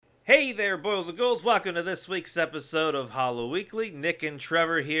Hey there, boys and girls. Welcome to this week's episode of Hollow Weekly. Nick and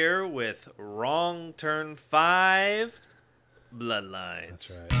Trevor here with Wrong Turn 5, Bloodlines.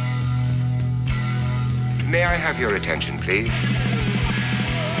 That's right. May I have your attention, please?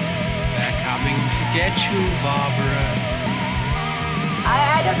 They're coming to get you, Barbara.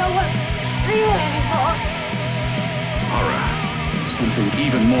 I don't know what to feel anymore. Horror. Something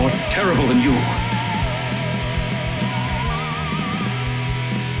even more terrible than you.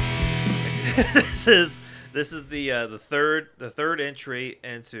 This is the third entry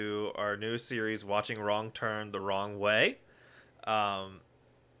into our new series, Watching Wrong Turn the Wrong Way. And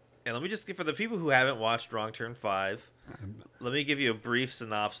let me just for the people who haven't watched Wrong Turn 5, let me give you a brief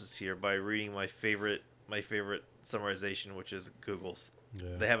synopsis here by reading my favorite summarization, which is Google's.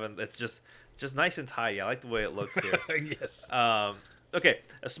 Yeah. They haven't. It's just nice and tidy. I like the way it looks here. Yes. Okay,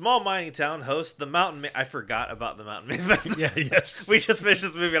 a small mining town hosts the Mountain Man. I forgot about the Mountain Man Festival. Yeah, yes. We just finished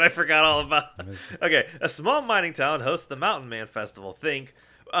this movie and I forgot all about it. Okay, a small mining town hosts the Mountain Man Festival.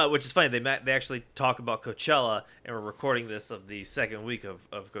 Which is funny. They actually talk about Coachella, and we're recording this of the second week of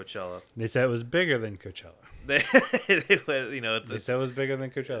Coachella. They said it was bigger than Coachella. They said it was bigger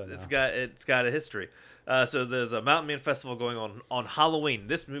than Coachella. It's got a history. So there's a Mountain Man Festival going on Halloween.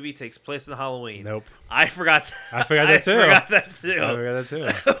 This movie takes place on Halloween. Nope. I forgot that. I forgot that too.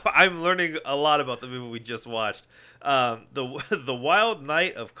 I'm learning a lot about the movie we just watched. The wild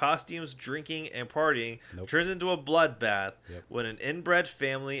night of costumes, drinking, and partying turns into a bloodbath when an inbred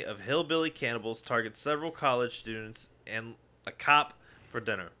family of hillbilly cannibals targets several college students and a cop for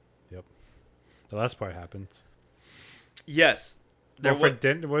dinner. Yep. The last part happens. Yes. For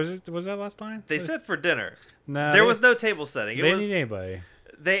dinner, was that last line? They said for dinner. No, there was no table setting. They didn't need anybody.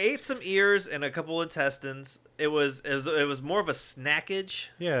 They ate some ears and a couple intestines. It was more of a snackage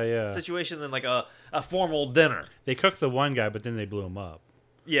situation than like a formal dinner. They cooked the one guy, but then they blew him up.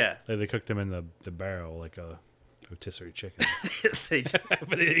 Yeah. Like they cooked him in the barrel like a rotisserie chicken. They did. But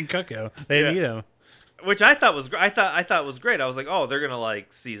they didn't cook him. They didn't eat him. Which I thought was great. I thought was great. I was like, oh, they're gonna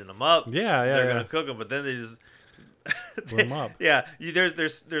like season them up. They're gonna cook them, but then they just blew him up. Yeah.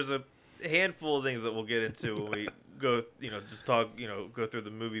 There's a handful of things that we'll get into when we go, just talk, go through the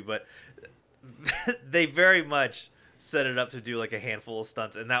movie, but they very much set it up to do like a handful of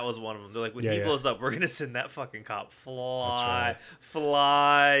stunts, and that was one of them. They're like, when he blows up, we're gonna send that fucking cop flying.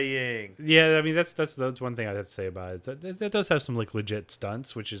 Yeah, I mean that's one thing I have to say about it. It does have some like legit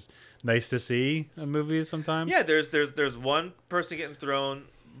stunts, which is nice to see in movies sometimes. Yeah, there's one person getting thrown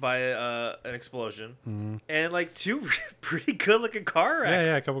by an explosion, and like two pretty good looking car wrecks.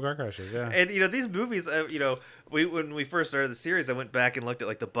 Yeah, a couple car crashes. Yeah, and these movies, when we first started the series, I went back and looked at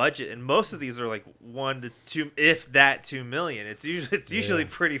like the budget, and most of these are like $1 to $2, if that, $2 million. It's usually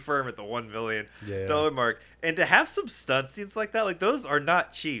pretty firm at the $1 million mark, and to have some stunt scenes like that, like those are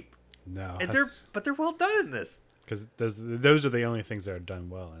not cheap. No, and they're well done in this because those are the only things that are done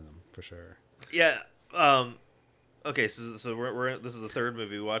well in them for sure. Yeah. Okay, so we're this is the third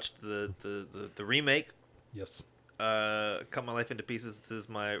movie. We watched the remake. Yes. Cut My Life into Pieces. This is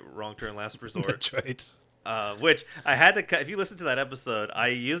my Wrong Turn Last Resort. That's right. Which I had to cut. If you listen to that episode, I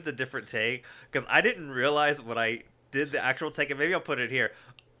used a different take because I didn't realize when I did the actual take, and maybe I'll put it here.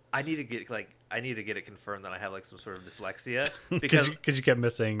 I need to get it confirmed that I have like some sort of dyslexia because you kept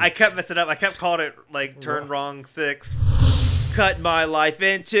missing. I kept messing up. I kept calling it like Turn Wrong 6. Cut my life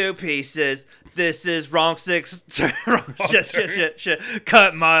into pieces. This is wrong 6. Shit.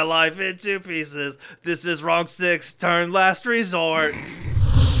 Cut my life into pieces. This is wrong 6. Turn last resort.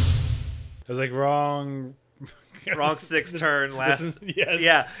 It was like wrong 6 turn last. Yes.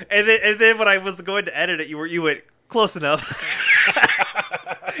 Yeah. And then when I was going to edit it, you went close enough.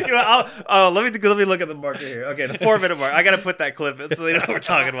 Let me look at the marker here. Okay, the 4-minute mark. I gotta put that clip in so they know what we're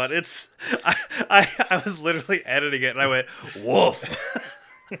talking about. I was literally editing it and I went, woof.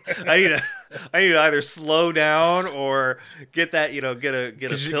 I need to either slow down or get that, get a pill.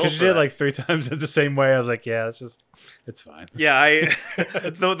 Because you did it like 3 times in the same way. I was like, yeah, it's fine. Yeah,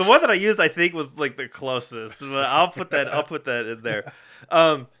 the one that I used I think was like the closest. But I'll put that in there.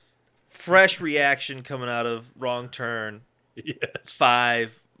 Fresh reaction coming out of Wrong Turn. Yes.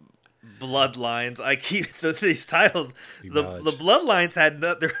 5 Bloodlines. I keep these titles. The Bloodlines had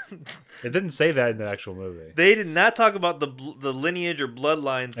no. It didn't say that in the actual movie. They did not talk about the lineage or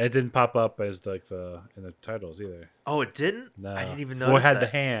bloodlines. And it didn't pop up as like in the titles either. Oh, it didn't. No, I didn't even know. Well, it had the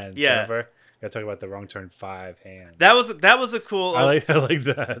hand. Yeah. Remember? Gotta talk about the Wrong Turn 5 hand. That was a cool. I like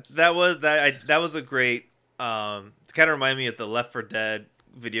that. That was a great. It kind of reminded me of the Left 4 Dead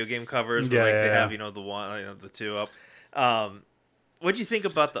video game covers. Where, they have the one, the 2 up. What'd you think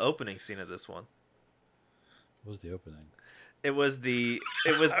about the opening scene of this one? What was the opening? It was the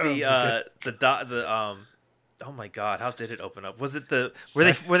oh my god, how did it open up? Was it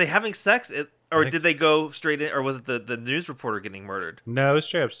were they having sex? Or did they go straight in, or was it the news reporter getting murdered? No, it was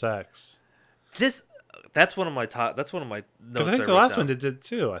straight up sex. That's one of my notes. Because I think the last one did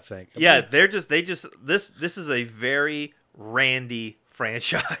too. I think. Yeah, this is a very Randy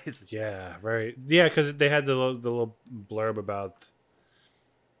franchise. Yeah, very. Yeah, because they had the little blurb about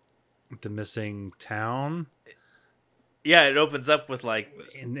the missing town. Yeah, it opens up with like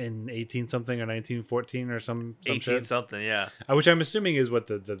in 18 something or 1914 or some 18 shit. something. Yeah, which I'm assuming is what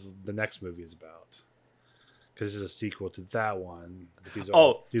the next movie is about. Because this is a sequel to that one. But these are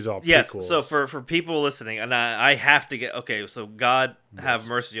all yes. prequels. So for people listening, and I have to get so God have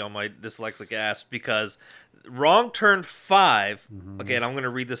mercy on my dyslexic ass, because Wrong Turn 5. Mm-hmm. Okay, and I'm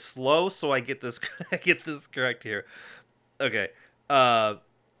gonna read this slow so I get this correct here. Okay,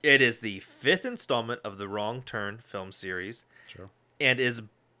 it is the 5th installment of the Wrong Turn film series, and is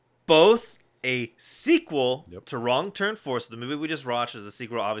both a sequel to Wrong Turn 4. So the movie we just watched is a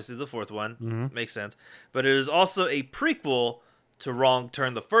sequel, obviously, to the 4th one. Mm-hmm. Makes sense. But it is also a prequel to Wrong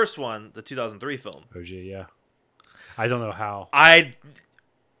Turn, the first one, the 2003 film. Oh, gee, yeah. I don't know how. I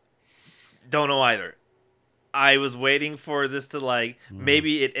don't know either. I was waiting for this to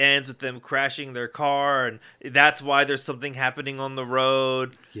maybe it ends with them crashing their car, and that's why there's something happening on the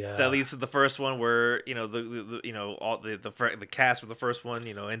road that leads to the first one, where the cast from the first one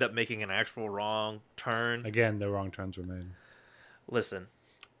end up making an actual wrong turn. Again, the wrong turns were made. Listen,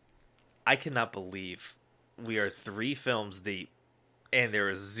 I cannot believe we are 3 films deep, and there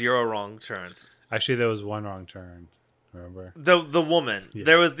is 0 wrong turns. Actually, there was one wrong turn. Remember the woman? Yeah.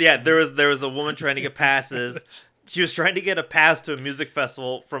 There was a woman trying to get passes. She was trying to get a pass to a music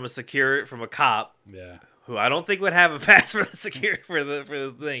festival from a cop. Yeah. Who I don't think would have a pass for the security for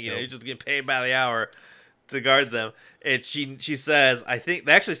this thing. You just get paid by the hour to guard them. And she says, I think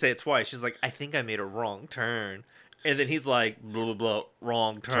they actually say it twice. She's like, I think I made a wrong turn. And then he's like, blah blah blah,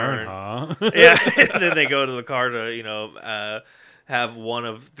 wrong turn. Huh? Yeah. And then they go to the car to have one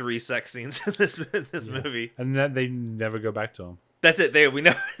of 3 sex scenes in this movie, and then they never go back to him. That's it.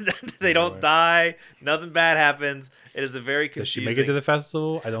 They don't die. Nothing bad happens. It is a very confusing. Does she make it to the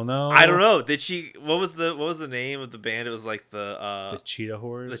festival? I don't know. I don't know. Did she? What was the name of the band? It was like the Cheetah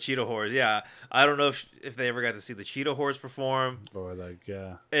Whores. The Cheetah Whores. Yeah, I don't know if they ever got to see the Cheetah Whores perform. Or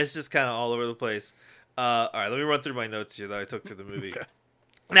yeah. It's just kind of all over the place. All right, let me run through my notes here that I took through the movie. Okay.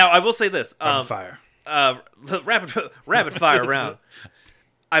 Now I will say this. Fire. Rapid fire round.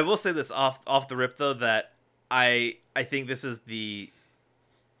 I will say this off the rip though, that I think this is the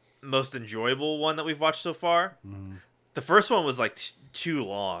most enjoyable one that we've watched so far. Mm. The first one was too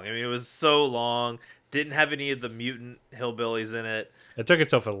long. I mean, it was so long. Didn't have any of the mutant hillbillies in it. It took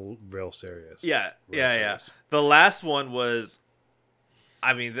itself real serious. Yeah. The last one was,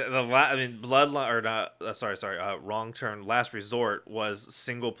 I mean, Bloodline or not? Wrong Turn. Last Resort was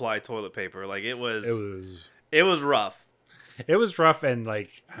single ply toilet paper. It was rough. It was rough and I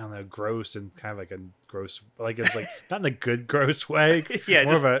don't know, gross and kind of a gross, it's not in a good gross way. Yeah,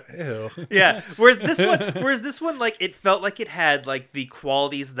 more of a ew. Yeah. Whereas this one, it felt like it had the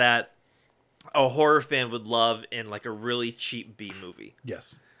qualities that a horror fan would love in a really cheap B movie.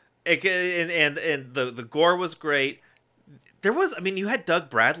 Yes. And the gore was great. There was, you had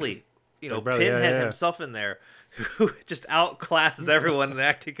Doug Bradley, Pinhead himself in there, who just outclasses everyone in the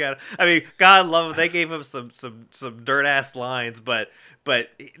acting category. God love him. They gave him some dirt ass lines, but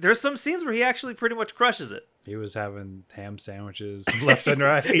there's some scenes where he actually pretty much crushes it. He was having ham sandwiches left and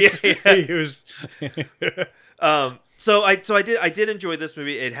right. Yeah. He was. So I did enjoy this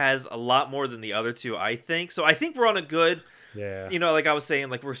movie. It has a lot more than the other 2, I think. So I think we're on a good. Yeah. Like I was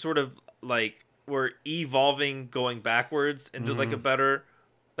saying, we're sort of we're evolving, going backwards into a better,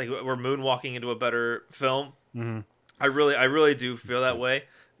 we're moonwalking into a better film. Mm-hmm. I really do feel that way.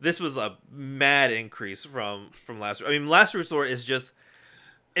 This was a mad increase from Last. Last Resort is just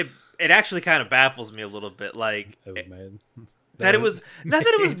it actually kind of baffles me a little bit. It was made. That it was not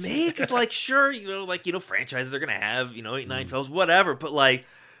that it was made, because sure, franchises are gonna have 8, 9 films, whatever, but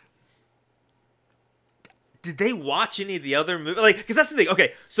did they watch any of the other movies? Because that's the thing.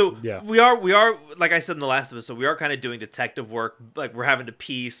 Okay, so yeah. we are like I said in the last episode, we are kind of doing detective work. We're having to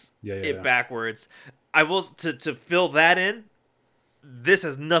piece it backwards. I will to fill that in. This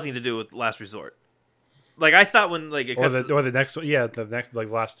has nothing to do with Last Resort. I thought when or the next one, the next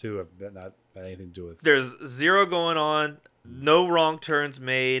last 2 have not had anything to do with. There's 0 going on, no wrong turns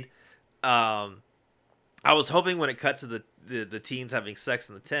made. I was hoping when it cut to the teens having sex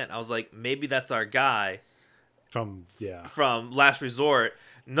in the tent, I was like, maybe that's our guy. From Last Resort.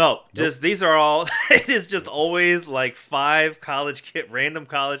 No, just these are all. It is just always like 5 random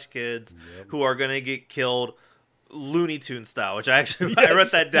college kids who are gonna get killed, Looney Tune style. Which I actually I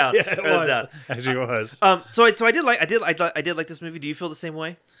wrote that down. Yeah, it was. Actually, it was. So I did like this movie. Do you feel the same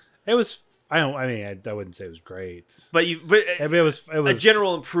way? It was. I wouldn't say it was great, But it was a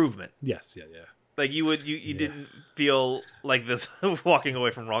general improvement. Yes, yeah. Like you didn't feel like this walking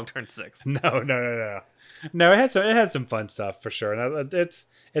away from Wrong Turn 6. No. No, it had some fun stuff for sure, and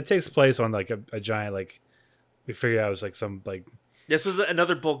it takes place on like a giant like we figured out it was like some like This was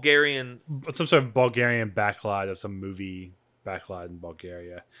another Bulgarian, some sort of Bulgarian backlot of some movie backlot in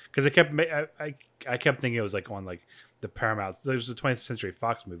Bulgaria because it kept I kept thinking it was like on like the Paramount. There was a 20th Century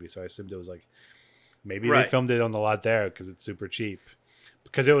Fox movie, so I assumed it was like maybe they filmed it on the lot there because it's super cheap.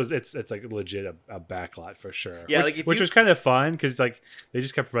 Because it's like legit a backlot for sure. Yeah, which was kind of fun because like they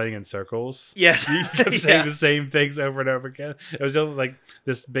just kept running in circles. Yes, You kept saying the same things over and over again. It was just like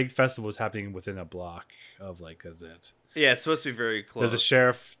this big festival was happening within a block of like that's it. Yeah, it's supposed to be very close. There's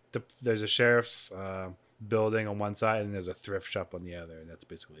a sheriff's building on one side, and there's a thrift shop on the other, and that's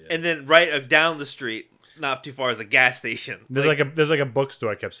basically it. And then right down the street, not too far, is a gas station. There's like a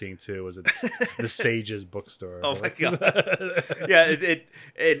bookstore I kept seeing too. Was it the Sage's bookstore? Oh my god! Yeah, and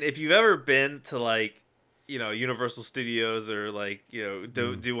if you've ever been to like Universal Studios or like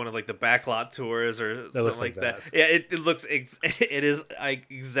do one of like the backlot tours or something like that. Yeah, it looks it is like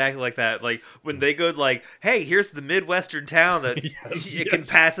exactly like that. Like when they go like, hey, here's the Midwestern town that can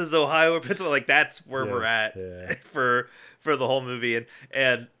pass as Ohio or Pennsylvania. Like that's where we're at for the whole movie,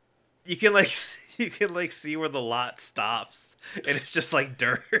 and you can like see where the lot stops, and it's just like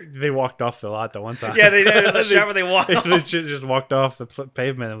dirt. They walked off the lot the one time. Yeah, there's a shot where they walked off. They just walked off the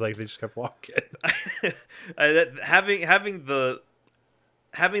pavement, and like they just kept walking. Having the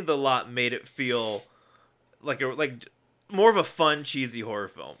lot made it feel like more of a fun, cheesy horror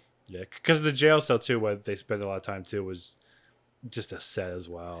film. Yeah, because the jail cell too, what they spent a lot of time too, was just a set as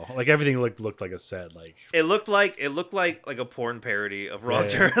well. Like everything looked like a set. Like it looked like a porn parody of Wrong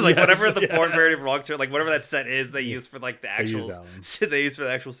Turn. Like whatever the porn parody of Wrong Turn, like whatever that set is, they use for like the actual they use for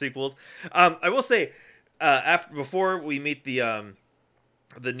the actual sequels. I will say before we meet the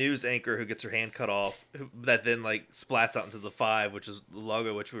news anchor who gets her hand cut off, that then like splats out into the 5, which is the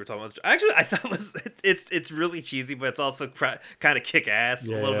logo which we were talking about. Actually, I thought it's really cheesy, but it's also kind of kick ass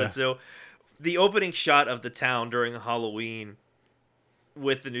a little bit too. The opening shot of the town during Halloween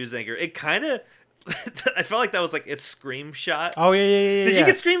with the news anchor, it kind of I felt like that was like its Scream shot. Oh yeah. Did you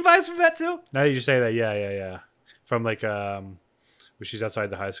get Scream vibes from that too? Now that you say that, yeah. From like where she's outside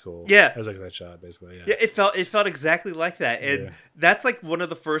the high school. Yeah, it was like that shot basically. Yeah, it felt exactly like that, and that's like one of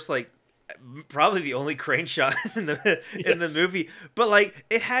the first, like probably the only crane shot in the movie, but like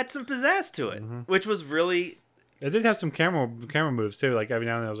it had some pizzazz to it, which was really. It did have some camera moves too. Like every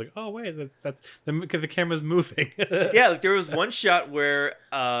now and then, I was like, "Oh wait, that's the camera's moving." Yeah, like there was one shot where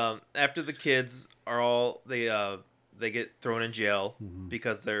after the kids are all they get thrown in jail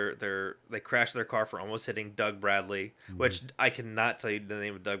because they crashed their car for almost hitting Doug Bradley, which I cannot tell you the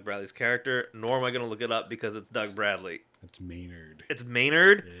name of Doug Bradley's character, nor am I going to look it up because it's Doug Bradley. It's Maynard. It's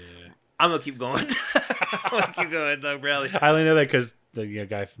Maynard. Yeah. I'm gonna keep going. I'm gonna keep going, Doug Bradley. I only know that because the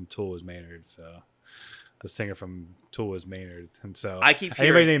guy from Tool was Maynard, so. The singer from Tool was Maynard, and so I keep hearing,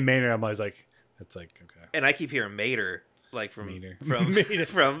 anybody named Maynard, I'm always like, that's like okay. And I keep hearing Mater, like from Mater.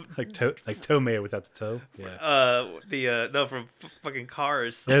 from like toe Mater without the toe. Yeah. No, from fucking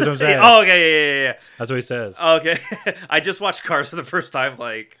Cars. That's what I'm saying. Oh, okay, yeah. That's what he says. Oh, okay, I just watched Cars for the first time.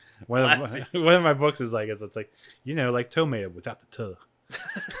 Like one of my books is like it's like like toe Mater without the toe.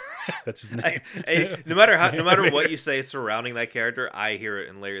 That's his name. No matter what you say surrounding that character, I hear it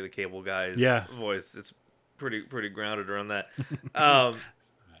in Larry the Cable Guy's voice. It's pretty grounded around that.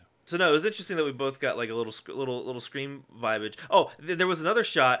 So no, it was interesting that we both got like a little Scream vibage. Oh, there was another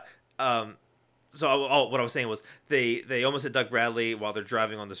shot. What I was saying was they almost hit Doug Bradley while they're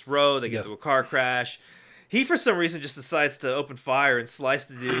driving on this road. They get into a car crash. He for some reason just decides to open fire and slice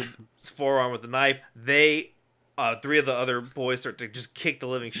the dude's forearm with a knife. 3 of the other boys start to just kick the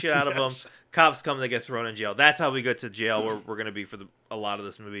living shit out of them. Cops come, they get thrown in jail. That's how we go to jail where we're going to be for a lot of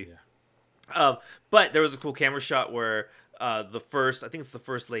this movie. Yeah. But there was a cool camera shot where I think it's the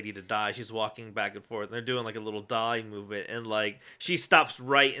first lady to die. She's walking back and forth. And they're doing like a little dolly movement, and like she stops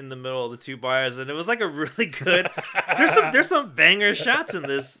right in the middle of the 2 bars, and it was like a really good. There's some banger shots in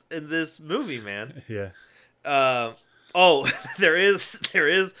this movie, man. Yeah. There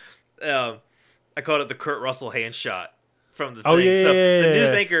is. I called it the Kurt Russell hand shot from the thing. Oh, yeah, the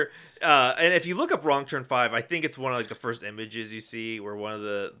news anchor, and if you look up Wrong Turn 5, I think it's one of like the first images you see where one of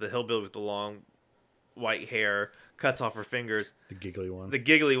the hillbilly with the long white hair cuts off her fingers. The giggly one. The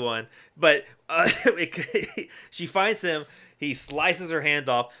giggly one. But she finds him. He slices her hand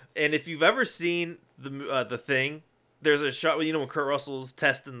off. And if you've ever seen the Thing, there's a shot where, when Kurt Russell's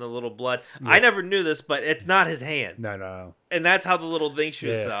testing the little blood. Yeah. I never knew this, but it's not his hand. No. And that's how the little thing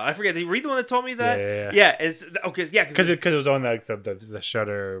shoots out. I forget. Did you read the one that told me that? Yeah. Yeah. It's okay. Yeah, because it was on like the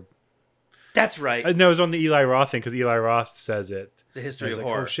Shudder. That's right. No, it was on the Eli Roth thing because Eli Roth says it. The history of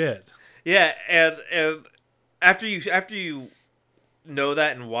horror. Oh shit. Yeah, and after you know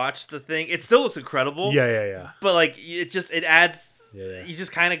that and watch the Thing, it still looks incredible. Yeah. But like it adds. Yeah. You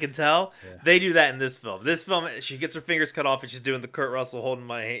just kind of can tell. Yeah. They do that in this film. This film, she gets her fingers cut off and she's doing the Kurt Russell holding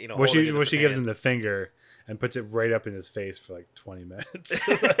my hand. She gives him the finger and puts it right up in his face for like 20 minutes.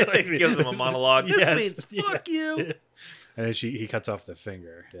 Gives him a monologue. This means fuck you. And then he cuts off the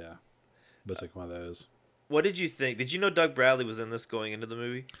finger. Yeah, it's like one of those. What did you think? Did you know Doug Bradley was in this going into the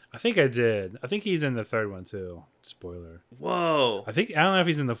movie? I think I did. I think he's in the third one too. Spoiler. Whoa. I don't know if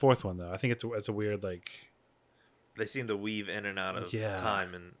he's in the fourth one though. I think it's a weird like. They seem to weave in and out of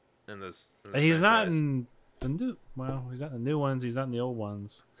time in this. And he's not in the new. Well, he's not in the new ones. He's not in the old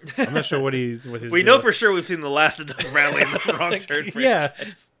ones. I'm not sure what his. We know for sure we've seen the last of Doug Bradley in the Wrong Turn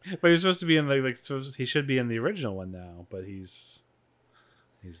franchise. Yeah, but he's supposed to be in he should be in the original one now, but he's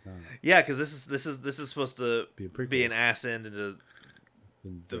not. Yeah, because this is supposed to be an ass end into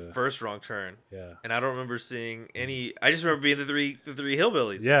the first Wrong Turn. Yeah, and I don't remember seeing any. I just remember being the three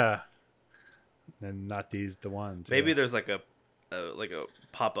hillbillies. Yeah. And not the ones. Maybe there's like a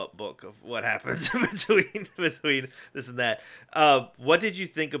pop-up book of what happens between this and that. What did you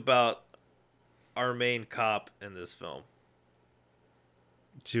think about our main cop in this film?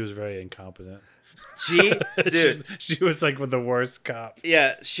 She was very incompetent. Dude, she was like the worst cop.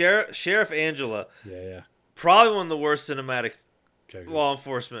 Yeah, Sheriff Angela. Yeah. Probably one of the worst cinematic characters. Law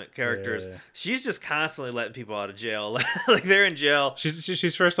enforcement characters. Yeah. She's just constantly letting people out of jail. Like they're in jail.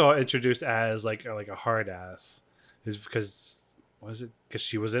 She's first of all introduced as like a hard ass, because because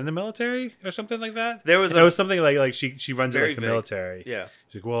she was in the military or something like that. There was something like she runs it like the military. Yeah.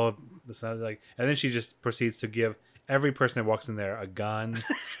 She's like, well, that's not like, and then she just proceeds to give every person that walks in there a gun,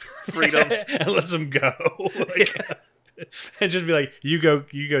 freedom, and lets them go. And just be like, you go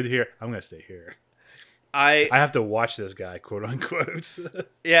here. I'm gonna stay here. I have to watch this guy, quote unquote.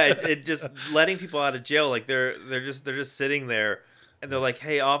 Yeah, it just letting people out of jail, like they're just sitting there, and they're like,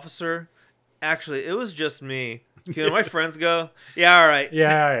 "Hey, officer, actually, it was just me. Can my friends go? Yeah, all right.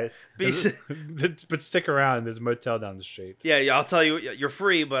 Yeah, all right. But stick around. There's a motel down the street. Yeah, I'll tell you. You're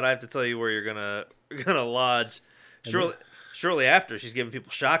free, but I have to tell you where you're gonna lodge. Shortly after, she's giving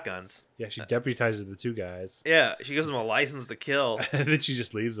people shotguns. Yeah, she deputizes the two guys. Yeah, she gives them a license to kill. And then she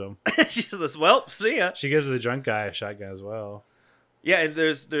just leaves them. She says, "Well, see ya." She gives the drunk guy a shotgun as well. Yeah, and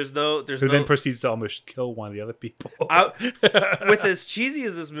there's no. Who then proceeds to almost kill one of the other people. With as cheesy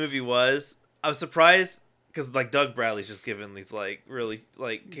as this movie was, I was surprised because like Doug Bradley's just given these like really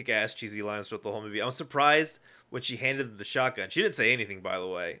like kick-ass cheesy lines throughout the whole movie. I was surprised when she handed him the shotgun. She didn't say anything, by the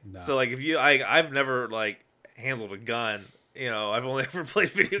way. No. So like I've never like handled a gun. I've only ever played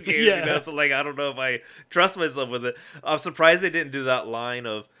video games, so like I don't know if I trust myself with it. I'm surprised they didn't do that line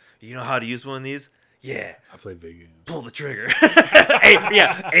of, "You know how to use one of these?" Yeah. I play video games. Pull the trigger.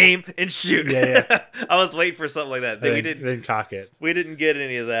 Aim and shoot. Yeah. I was waiting for something like that. We didn't cock it. We didn't get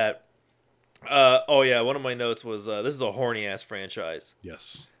any of that. One of my notes was this is a horny ass franchise.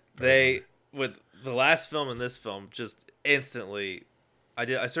 Yes. With the last film and this film, just instantly,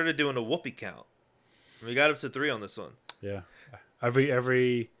 I started doing a whoopee count. We got up to 3 on this one. Yeah,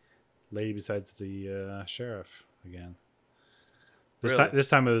 every lady besides the sheriff again. This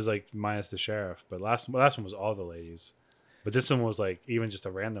time it was like minus the sheriff, but last one was all the ladies. But this one was like even just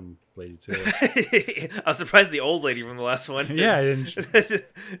a random lady too. I was surprised the old lady from the last one didn't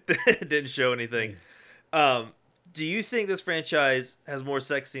show anything. Do you think this franchise has more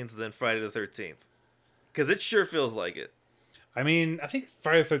sex scenes than Friday the 13th? Because it sure feels like it. I mean, I think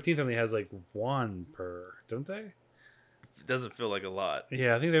Friday the 13th only has like 1 per, don't they? It doesn't feel like a lot.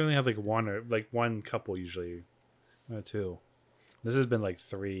 Yeah, I think they only have like 1 or like 1 couple usually. Or 2. This has been like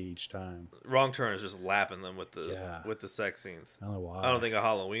 3 each time. Wrong Turn is just lapping them with the sex scenes. I don't know why. I don't think a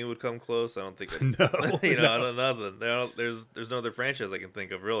Halloween would come close. I don't think no. I don't know. There's no other franchise I can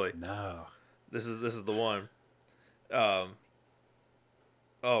think of really. No. This is the one. Oh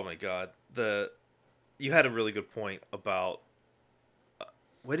my god. You had a really good point about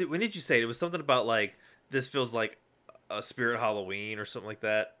when did you say it? It was something about like this feels like a Spirit Halloween or something like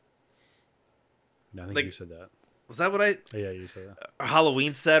that. No, I think you said that. Was that what I? Yeah, you said that. A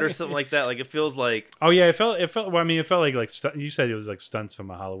Halloween set or something like that. Like it feels like. Oh yeah, it felt. Well, I mean, it felt like you said it was like stunts from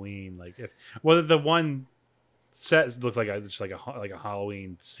a Halloween. Like the one set looked like just like a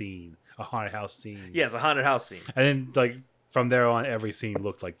Halloween scene, a haunted house scene. Yeah, it's a haunted house scene. And then like from there on, every scene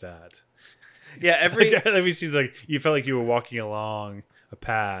looked like that. Yeah, every scene's like you felt like you were walking along a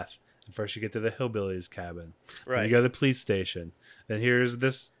path. And first, you get to the hillbillies' cabin. right. Then you go to the police station. Then here's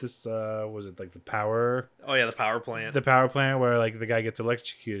this was it like the power? Oh yeah, the power plant. The power plant where like the guy gets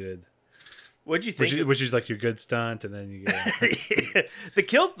electrocuted. What'd you think? Which is like your good stunt, and then you get the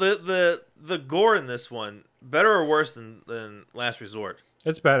kills, the gore in this one, better or worse than Last Resort?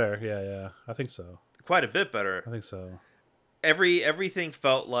 it's better. Yeah, I think so. Quite a bit better. I think so. Everything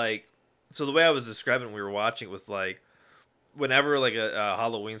felt like. So the way I was describing when we were watching it was like, whenever like a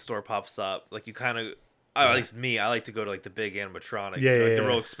Halloween store pops up, like you kind of. At least me, I like to go to like the big animatronics, the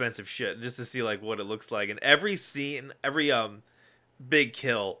real expensive shit, just to see like what it looks like. And every scene, every big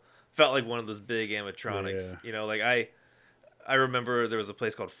kill felt like one of those big animatronics. Yeah. You know, like I remember there was a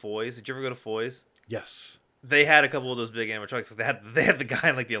place called Foy's. Did you ever go to Foy's? Yes. They had a couple of those big animatronics. Like they had the guy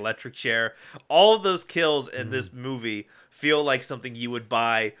in like the electric chair. All of those kills in this movie feel like something you would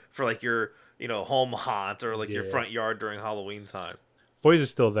buy for like your home haunt or like your front yard during Halloween time. Foy's is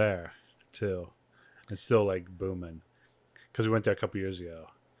still there too. It's still like booming because we went there a couple years ago.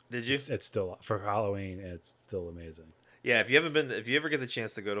 Did you? It's still for Halloween. It's still amazing. Yeah, if you ever get the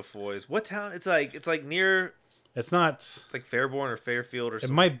chance to go to Foy's, what town? It's like near. It's not. It's like Fairborn or Fairfield or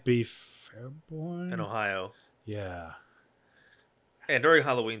something. It might be Fairborn in Ohio. Yeah. And during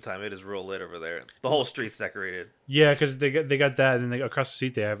Halloween time, it is real lit over there. The whole street's decorated. Yeah, because they got that, and then across the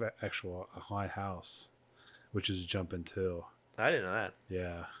street they have a haunted house, which is jumping too. I didn't know that.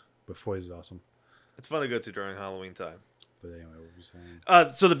 Yeah, but Foy's is awesome. It's fun to go to during Halloween time. But anyway, what were you saying?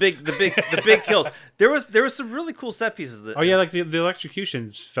 So the big kills. There was some really cool set pieces. Oh yeah, like the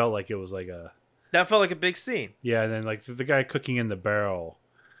electrocutions felt like it was like that felt like a big scene. Yeah, and then like the guy cooking in the barrel,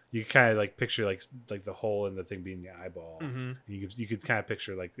 you kind of like picture like the hole in the thing being the eyeball. Mm-hmm. You could kind of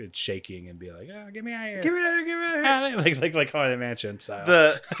picture like it shaking and be like, "Oh, get me out of here! Get me out of here! Get me out of here!" like Haunted Mansion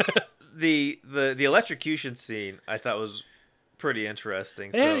style. The electrocution scene I thought was pretty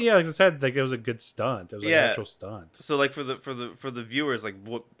interesting. So, yeah, like I said, like it was a good stunt. It was like an actual stunt. So like for the viewers, like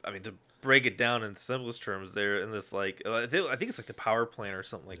what I mean to break it down in simplest terms, they're in this like I think it's like the power plant or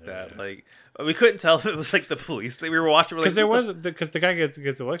something like that. Like we couldn't tell if it was like the police that we were watching. Because because the guy gets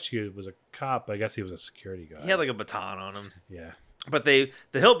electrocuted was a cop. I guess he was a security guy. He had like a baton on him. Yeah. But the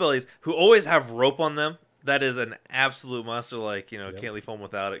hillbillies who always have rope on them. That is an absolute monster, like, can't leave home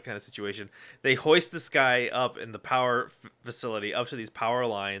without it kind of situation. They hoist this guy up in the power facility up to these power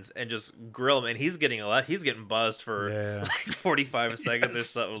lines and just grill him. And he's getting buzzed for like 45 seconds or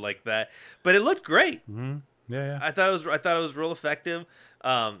something like that. But it looked great. Mm-hmm. Yeah. I thought it was real effective.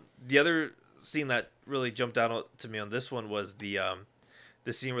 The other scene that really jumped out to me on this one was the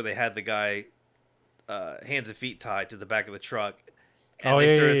scene where they had the guy hands and feet tied to the back of the truck. And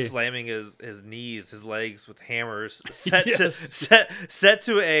they started slamming his knees, his legs with hammers. Set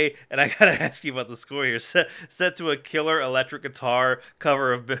to a, and I gotta ask you about the score here. Set to a killer electric guitar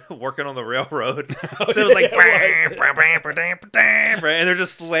cover of "Working on the Railroad." So it was like, and they're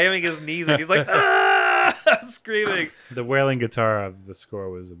just slamming his knees, and he's like, screaming. The wailing guitar of the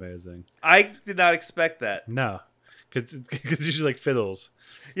score was amazing. I did not expect that. No, because it's usually like fiddles.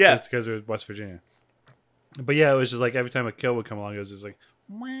 Yeah, just because it was West Virginia. But yeah, it was just like every time a kill would come along, it was just like,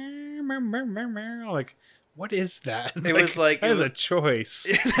 like, what is that? It was like that is a choice.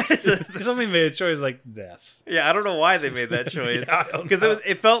 Somebody made a choice like this. Yeah, I don't know why they made that choice because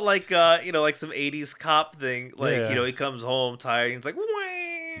it felt like like some '80s cop thing. Like he comes home tired and he's like,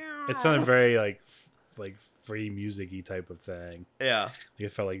 wow. It sounded very like free music-y type of thing. Yeah, like,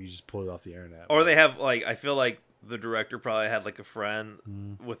 it felt like you just pulled it off the internet. Or they have like I feel like. The director probably had like a friend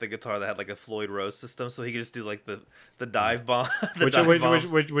with a guitar that had like a Floyd Rose system, so he could just do like the dive bomb, which I've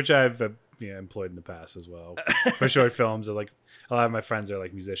employed in the past as well for short films. Like a lot of my friends are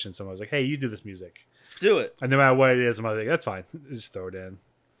like musicians, so I was like, "Hey, you do this music, do it," and no matter what it is, I'm like, "That's fine, just throw it in."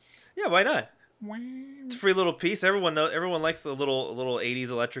 Yeah, why not? It's a free little piece. Everyone likes a little '80s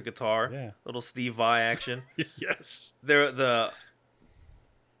electric guitar, little Steve Vai action. Yes,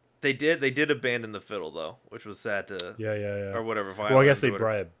 They did abandon the fiddle though, which was sad to or whatever. Well, I guess they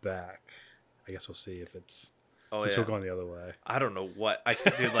brought it back. I guess we'll see if it's since we're going the other way. I don't know what I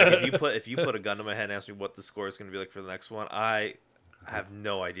could do. Like if you put a gun to my head and ask me what the score is going to be like for the next one, I have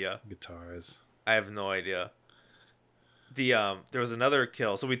no idea. Guitars. I have no idea. There was another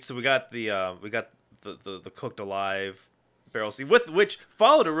kill. So we got the cooked alive barrel scene which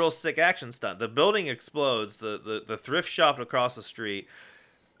followed a real sick action stunt. The building explodes. The thrift shop across the street.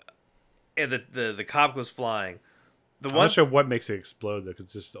 And the cop goes flying. I'm not sure what makes it explode though, because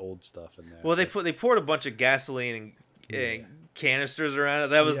it's just old stuff in there. Well, they poured a bunch of gasoline and canisters around it.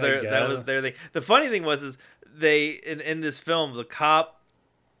 That was their thing. The funny thing was they in this film, the cop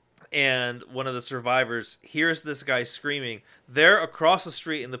and one of the survivors hears this guy screaming. They're across the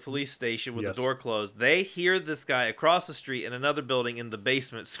street in the police station with the door closed. They hear this guy across the street in another building in the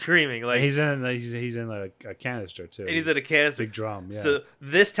basement screaming. Like he's in a canister too. And he's in a canister, big drum. Yeah. So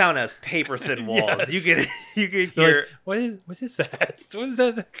this town has paper thin walls. Yes. You can hear. Like, what is that? What is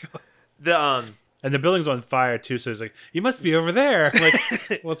that? The And the building's on fire too, so it's like, you must be over there.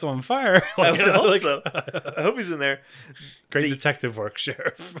 Like, what's on fire? I Like, hope so. I hope he's in there. Great detective work,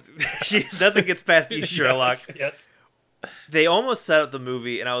 Sheriff. Nothing gets past you, Sherlock. Yes. They almost set up the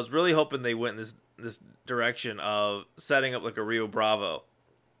movie, and I was really hoping they went in this direction of setting up like a Rio Bravo.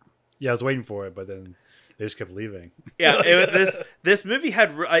 Yeah, I was waiting for it, but then they just kept leaving. Yeah, this movie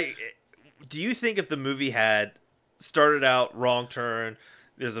had. Do you think if the movie had started out Wrong Turn,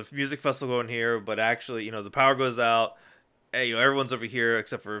 there's a music festival going here, but actually, the power goes out, and, everyone's over here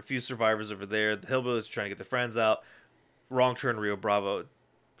except for a few survivors over there. The hillbillies are trying to get their friends out. Wrong Turn, Rio Bravo.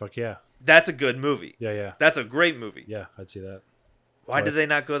 Fuck yeah. That's a good movie. Yeah. That's a great movie. Yeah, I'd see that. Why did they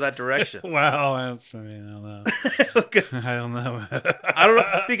not go that direction? Well, I don't know. I don't know. I don't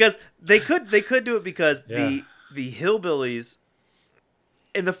know, because they could do it because the hillbillies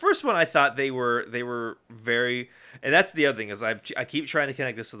in the first one, I thought they were very, and that's the other thing is I keep trying to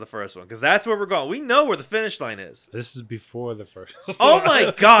connect this to the first one because that's where we're going. We know where the finish line is. This is before the first. Oh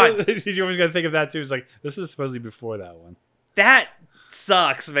my god! You always got to think of that too. It's like this is supposedly before that one. That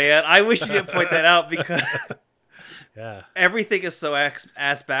sucks, man. I wish you didn't point that out because yeah, everything is so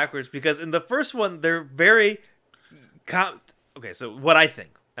ass backwards. Because in the first one, they're very okay. So what I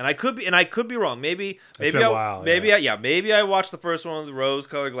think. And I could be wrong. Maybe I watched the first one with the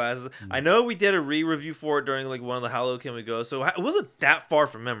rose-colored glasses. I know we did a re-review for it during like one of the Halloween Can We Go, so it wasn't that far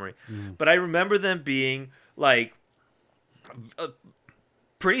from memory. But I remember them being like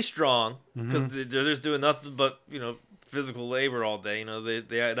pretty strong because they're just doing nothing but physical labor all day.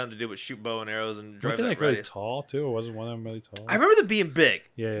 They had nothing to do but shoot bow and arrows and drive. Weren't they like really tall too? Or wasn't one of them really tall? I remember them being big.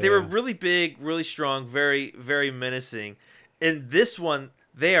 Yeah, they were really big, really strong, very very menacing. In this one.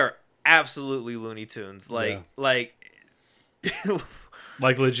 They are absolutely Looney Tunes, like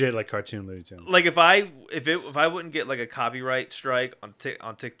legit, like cartoon Looney Tunes. Like if I wouldn't get like a copyright strike on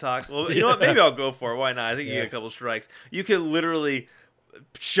TikTok, well, you know what? Maybe I'll go for it. Why not? I think you get a couple strikes. You could literally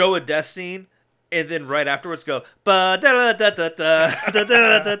show a death scene and then right afterwards go ba da da da da da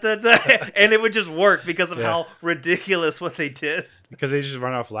da da da, and it would just work because of how ridiculous what they did. Because they just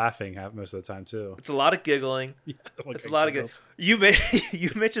run off laughing most of the time too. It's a lot of giggling. It's a lot of giggling.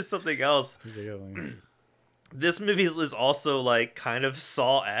 You mentioned something else. This movie is also like kind of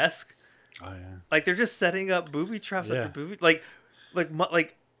Saw-esque. Oh yeah. Like they're just setting up booby traps after booby. Like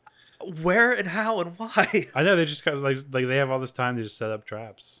where and how and why? I know they just cause like they have all this time to just set up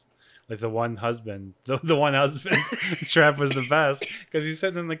traps. Like the one husband trap was the best because he's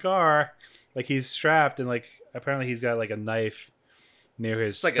sitting in the car, like he's strapped and like apparently he's got like a knife near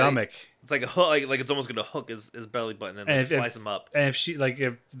his stomach. It's like a hook, like it's almost going to hook his belly button and slice him up. And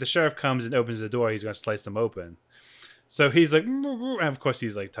if the sheriff comes and opens the door, he's going to slice him open. So he's like, and of course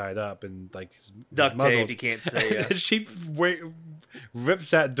he's like tied up and like duct tape. You can't say. And she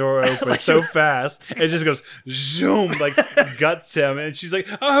rips that door open so fast, it just goes zoom, like guts him, and she's like,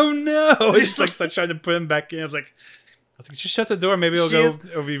 "Oh no!" And she's like trying to put him back in. I was like, just shut the door. Maybe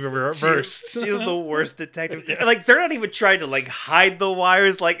it'll be reversed. She is the worst detective. Yeah. Like they're not even trying to like hide the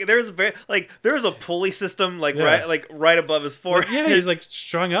wires. Like there's a pulley system right above his forehead. Yeah, he's like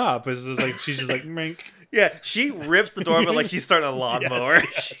strung up. It's just like she's just like mink. Yeah, she rips the door, but like she's starting a lawnmower.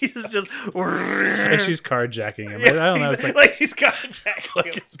 Yes. She's just and she's carjacking him. Yeah, I don't know. It's like she's carjacking.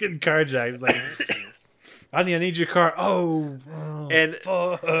 Like it's getting carjacked. It's like. I need your car.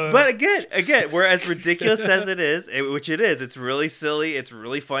 But again, we're as ridiculous as it is, which it is. It's really silly. It's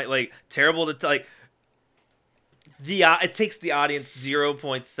really funny. Like terrible to like. It takes the audience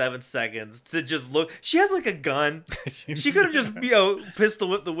 0.7 seconds to just look. She has like a gun. She could have just pistol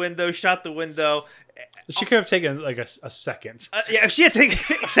whipped the window, shot the window. She could have taken like a second. If she had taken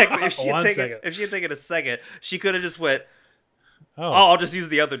exactly, if she had taken a second, she could have just went. Oh, I'll just use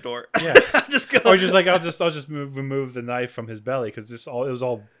the other door. Yeah, just go. Or just like I'll just remove the knife from his belly because it was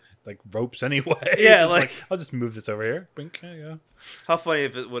all like ropes anyway. Yeah, so like I'll just move this over here. Blink, there you go. How funny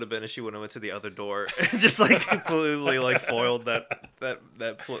if it would have been if she would have went to the other door and just like completely like foiled that.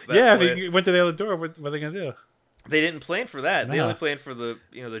 Yeah, if you went to the other door, what are they gonna do? They didn't plan for that. No. They only planned for the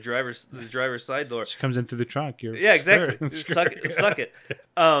driver's side door. She comes in through the trunk. Yeah, exactly. Suck it.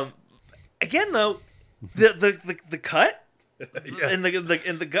 Again though, The cut. Yeah. And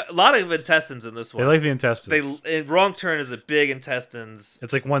the a lot of intestines in this one. They like the intestines. And Wrong Turn is a big intestines.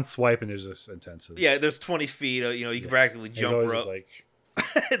 It's like one swipe and there's just intestines. Yeah, there's 20 feet. You can practically jump always rope. just like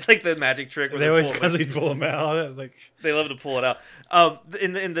It's like the magic trick. Where they always constantly pull them out. It's like they love to pull it out.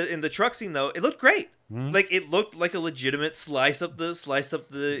 In the truck scene though, it looked great. Like it looked like a legitimate slice up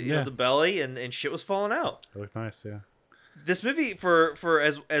the you know the belly and shit was falling out. it looked nice, yeah. This movie for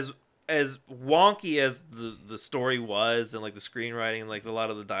as wonky as the story was and like the screenwriting and like a lot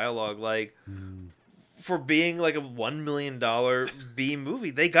of the dialogue, like for being like a $1 million B movie,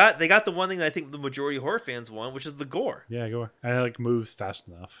 they got the one thing that I think the majority of horror fans want, which is the gore. Yeah, go. And it like moves fast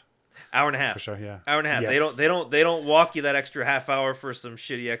enough. Hour and a half. For sure, yeah. Hour and a half. Yes. They don't walk you that extra half hour for some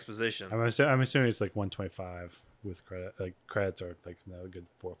shitty exposition. I'm assuming it's like 125 with credit. Like credits are like a good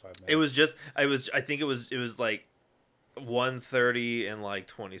 4 or 5 minutes. I think it was like 1:30 and like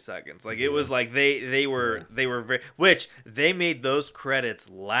 20 seconds. Like it was like they were very, which they made those credits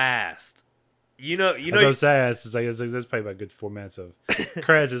last. That's what I'm saying. It's like there's probably about a good 4 minutes of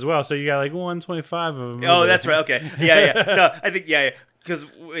credits as well. So you got like 125 of them. Oh, that's right. Okay, yeah. No, I think yeah. Because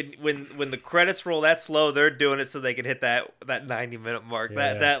when the credits roll that slow, they're doing it so they can hit that 90-minute mark.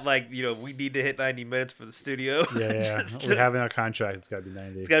 That like we need to hit 90 minutes for the studio. Yeah. We have in our contract. It's got to be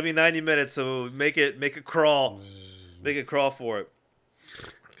 90. It's got to be 90 minutes. So make it crawl. Make it crawl for it.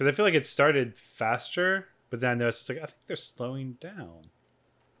 Because I feel like it started faster, but then I noticed it's like I think they're slowing down.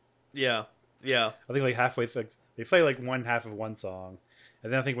 Yeah. I think like halfway through, they play like one half of one song,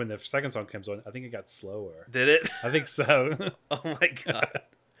 and then I think when the second song comes on, I think it got slower. Did it? I think so. Oh my god.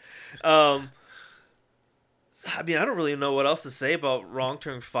 I mean, I don't really know what else to say about Wrong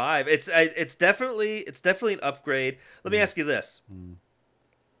Turn 5. It's definitely an upgrade. Let me ask you this.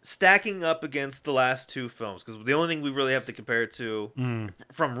 Stacking up against the last two films, because the only thing we really have to compare it to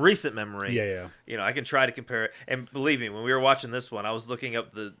from recent memory. Yeah. I can try to compare it. And believe me, when we were watching this one, I was looking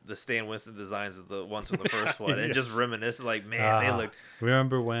up the Stan Winston designs of the ones from the first one and just reminiscing, like, man, they looked.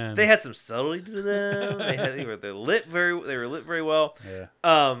 Remember when they had some subtlety to them. They were lit very well.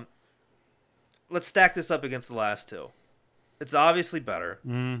 Yeah. Let's stack this up against the last two. It's obviously better.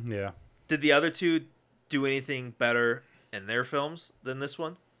 Yeah. Did the other two do anything better in their films than this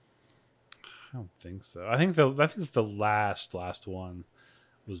one? I don't think so. I think the last one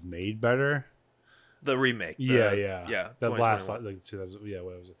was made better. The remake. Yeah. The last like 2000. Yeah,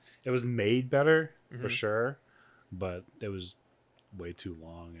 what was it? It was made better for sure, but it was way too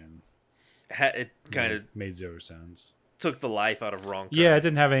long and it kind of made zero sense. Took the life out of Wrong Turn. Yeah, it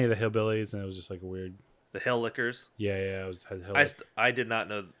didn't have any of the hillbillies, and it was just like a weird. The Hill Lickers. Yeah, it was. I did not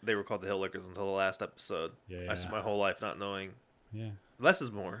know they were called the Hill Lickers until the last episode. Yeah. I spent my whole life not knowing. Yeah. Less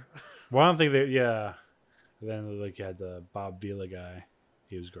is more. Well, I don't think they. Yeah. Then like you had the Bob Vila guy.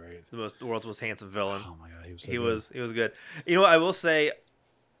 He was great. The world's most handsome villain. Oh my god, he was. He was good. You know what I will say?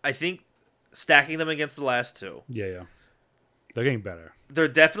 I think stacking them against the last two. Yeah. They're getting better. They're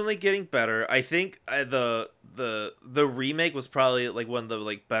definitely getting better. I think the remake was probably like one of the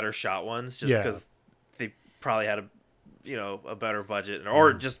like better shot ones, just because they probably had a better budget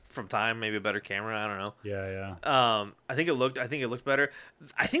or just from time, maybe a better camera. I don't know. Yeah. I think it looked better.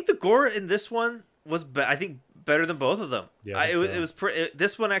 I think the gore in this one was better than both of them. Yeah. It was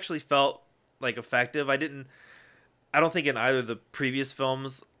this one actually felt like effective. I don't think in either of the previous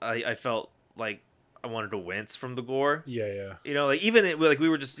films I felt like I wanted to wince from the gore. Yeah. Like even like we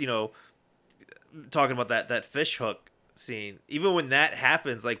were just talking about that fish hook scene. Even when that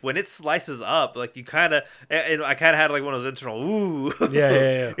happens, like when it slices up, like I kind of had like one of those internal ooh.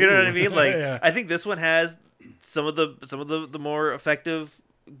 Yeah. You know what I mean? Like yeah. I think this one has some of the more effective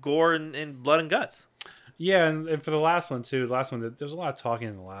gore and blood and guts. Yeah, and for the last one too. The last one, there's a lot of talking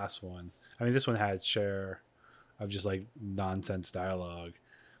in the last one. I mean, this one had share of just like nonsense dialogue,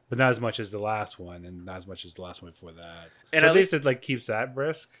 but not as much as the last one, and not as much as the last one before that. And so at least it like keeps that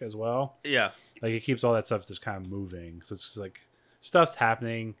brisk as well. Yeah, like it keeps all that stuff just kind of moving. So it's just like stuff's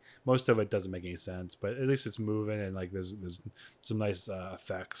happening. Most of it doesn't make any sense, but at least it's moving, and like there's some nice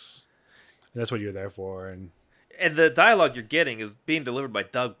effects, and that's what you're there for. And the dialogue you're getting is being delivered by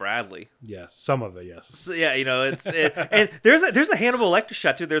Doug Bradley. Yes, some of it, yes. So, yeah, and there's a Hannibal Lecter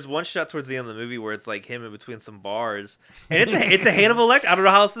shot too. There's one shot towards the end of the movie where it's like him in between some bars, and it's a Hannibal Lecter. I don't know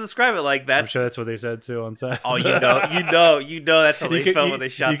how else to describe it. Like I'm sure that's what they said too on set. Oh, you know that's how they felt when they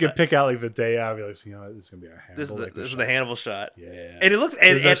shot. You could pick out like the day out, and be like, this is gonna be our Hannibal. This is the Hannibal shot. Yeah, and it looks.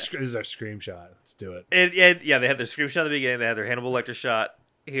 This is our scream shot. Let's do it. And yeah, they had their scream shot at the beginning. They had their Hannibal Lecter shot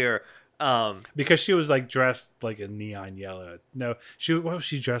here. Because she was like dressed like a neon yellow. No, what was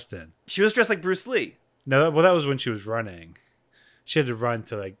she dressed in? She was dressed like Bruce Lee. No, well that was when she was running. She had to run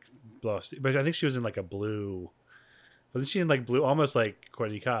to like blow off steam. But I think she was in like a blue. Wasn't she in like blue, almost like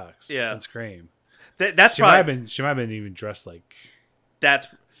Courtney Cox? Yeah. in Scream. That's She probably might have been. She might have been even dressed like that's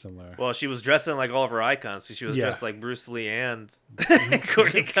similar. well, she was dressing like all of her icons. So she was Yeah. dressed like Bruce Lee and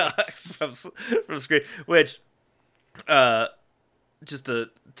Courtney Cox from Scream. Which, just to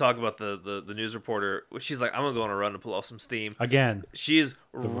talk about the news reporter, she's like, I'm gonna go on a run to pull off some steam. Again, She's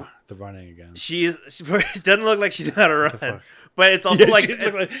the running again. she doesn't look like she knows how to run, fuck? but it's also Yeah, like, she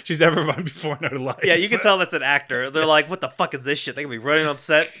looked like she's never run before in her life. yeah, you can tell that's an actor. They're like, what the fuck is this shit? They're gonna be running on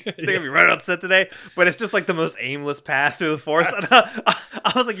set. They're gonna be running on set today, but it's just like the most aimless path through the forest. And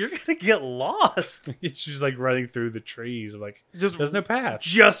I was like, you're gonna get lost. She's like running through the trees. I'm like, Just there's no path.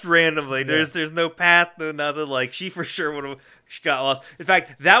 just randomly. Yeah. There's no path, no nothing. Like she for sure would have. She got lost. In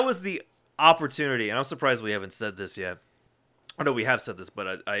fact, that was the opportunity, and I'm surprised we haven't said this yet. I know we have said this,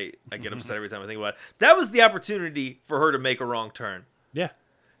 but I get upset every time I think about it. That was the opportunity for her to make a wrong turn. Yeah.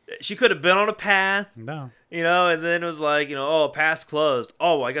 She could have been on a path, No. and then it was like, oh, path's closed.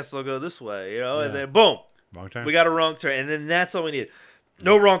 Oh, well, I guess I'll go this way, and Yeah. then boom, Wrong turn. we got a wrong turn, and then that's all we need.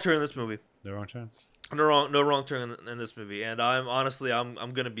 No wrong turn in this movie. No wrong turns. No wrong turn in this movie, and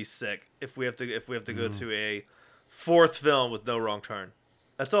I'm gonna be sick if we have to go to a fourth film with no wrong turn.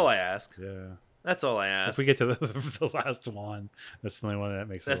 That's all I ask. Yeah. That's all I If ask. we get to the last one, that's the only one that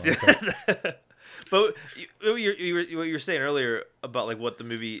makes That's it. Wrong turn. But what you were saying earlier about like what the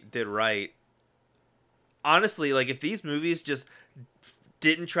movie did right. Honestly, like if these movies just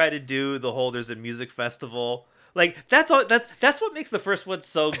didn't try to do the whole there's a music festival. Like that's what makes the first one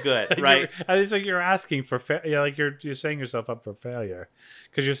so good, right? It's like you're asking for like you're setting yourself up for failure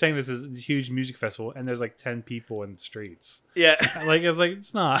because you're saying this is a huge music festival and there's like 10 people in the streets. Yeah. Like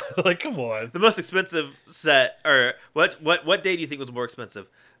it's not like come on. The most expensive set, or what day do you think was more expensive?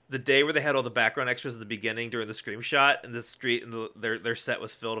 The day where they had all the background extras at the beginning during the Scream shot, and the street and their set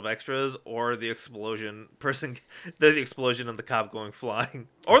was filled of extras, or the explosion the explosion and the cop going flying,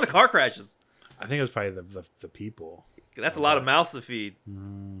 or the car crashes. I think it was probably the people. That's a lot of mouths to feed.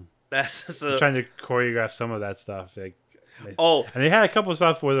 That's so. I'm trying to choreograph some of that stuff. Like, Oh, and they had a couple of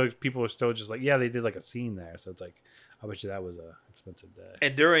stuff where the people were still just like, yeah, they did like a scene there. So it's like, I bet you that was a expensive day.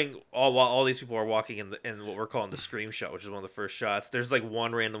 and while all these people are walking in what we're calling the Scream shot, which is one of the first shots, there's like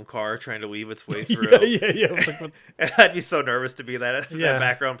one random car trying to weave its way through. yeah. I was like, what? And I'd be so nervous to be that Yeah.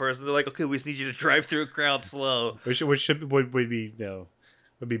 background person. They're like, okay, we just need you to drive through a crowd slow. Which would be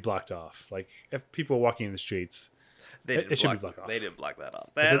would be blocked off. Like if people were walking in the streets, it should be blocked off. They didn't block that off.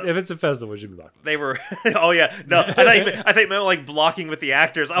 If it's a festival, it should be blocked off. They were, oh yeah, no. I think meant like blocking with the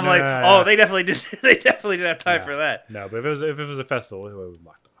actors. I'm like, No. oh, they definitely did. They definitely didn't have time for that. No, but if it was a festival, it would be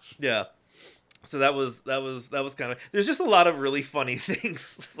blocked off. Yeah. So that was kind of. There's just a lot of really funny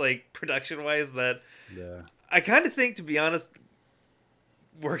things, like production wise, that Yeah. I kind of think, to be honest,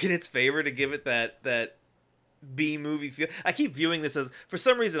 work in its favor to give it that B movie feel. I keep viewing this as, for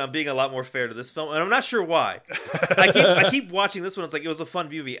some reason, I'm being a lot more fair to this film, and I'm not sure why. I keep watching this one. It's like it was a fun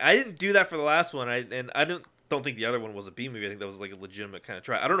movie. I didn't do that for the last one, and I don't think the other one was a B movie. I think that was like a legitimate kind of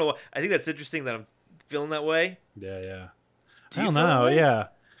try. I don't know. I think that's interesting that I'm feeling that way. Yeah. Do I you don't feel that know. way? Yeah.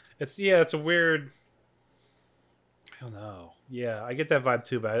 It's a weird. I don't know. Yeah, I get that vibe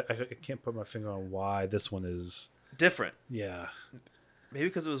too, but I can't put my finger on why this one is. Different. Yeah, Maybe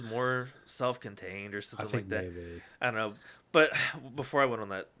because it was more self-contained or I something think like that. maybe. I don't know. But before I went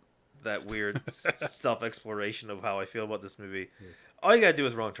on that weird self-exploration of how I feel about this movie, all you gotta do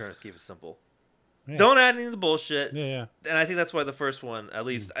with Wrong Turn is keep it simple. Yeah. Don't add any of the bullshit. Yeah. And I think that's why the first one, at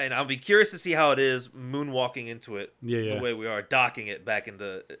least, and I'll be curious to see how it is moonwalking into it Yeah. the way we are, docking it back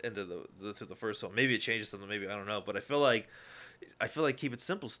into the first one. Maybe it changes something, maybe I don't know. But I feel like keep it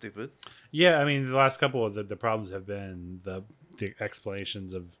simple, stupid. Yeah, I mean, the last couple of the problems have been the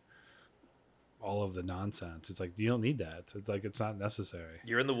explanations of all of the nonsense. It's like you don't need that. It's like it's not necessary.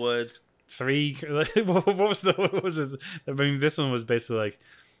 You're in the woods. What was it? I mean, this one was basically like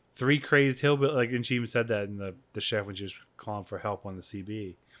 3 crazed hillbillies. Like, and she even said that in the chef when she was calling for help on the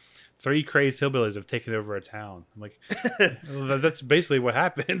CB. 3 crazed hillbillies have taken over a town. I'm like, that's basically what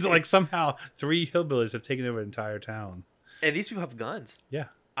happened. Like somehow 3 hillbillies have taken over an entire town. And these people have guns. Yeah.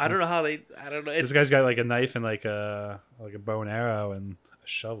 I don't know how they. I don't know. This guy's got like a knife and like a bow and arrow and a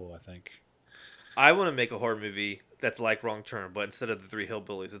shovel, I think. I want to make a horror movie that's like Wrong Turn, but instead of the 3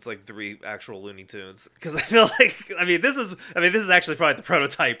 hillbillies, it's like 3 actual Looney Tunes. Because I feel like, this is actually probably the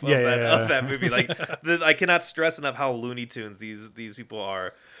prototype of that movie. Like, I cannot stress enough how Looney Tunes these people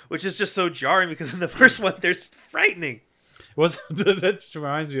are, which is just so jarring because in the first one they're frightening. Well, that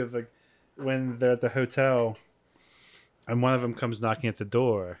reminds me of like when they're at the hotel, and one of them comes knocking at the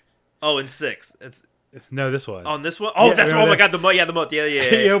door. Oh, in 6, No, this one. On this one? Oh, Yeah, that's remember oh my that? god, the moat. Yeah.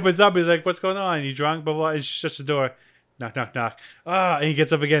 He opens up. He's like, "What's going on?" You drunk? Blah blah. And she shuts the door. Knock knock knock. And he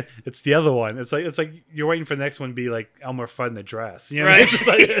gets up again. It's the other one. It's like you're waiting for the next one to be like Elmer Fudd in the dress. You know Right. It's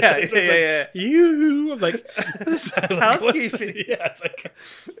like, Yeah. You. I'm like Housekeeping. Yeah. It's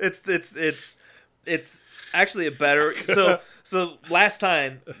like It's actually a better so last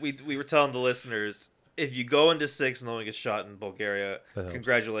time we were telling the listeners, if you go into 6 and no one gets shot in Bulgaria, That helps.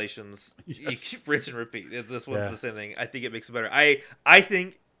 Congratulations. Yes. You rinse and repeat. This one's Yeah. the same thing. I think it makes it better. I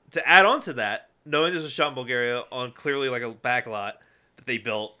think to add on to that, knowing this was shot in Bulgaria on clearly like a back lot that they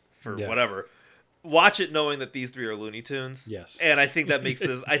built for Yeah. whatever, watch it knowing that these 3 are Looney Tunes. Yes. And I think that makes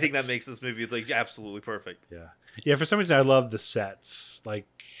this that makes this movie like absolutely perfect. Yeah. For some reason, I love the sets. Like,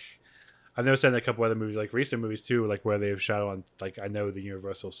 I've noticed that in a couple other movies, like recent movies too, like where they've shot on, like I know the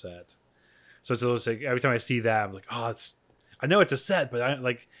Universal set. So it's almost like every time I see that, I'm like, oh, I know it's a set, but I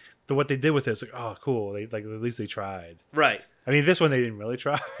like what they did with it. It's like, oh, cool. They like at least they tried. Right. I mean, this one they didn't really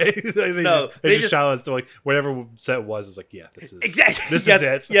try. they they just shot on, so like whatever set was like, yeah, this is Exactly. This Yes,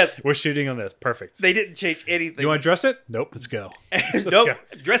 is it. yes. We're shooting on this. Perfect. They didn't change anything. You want to dress it? Nope. Let's go. Let's nope. go.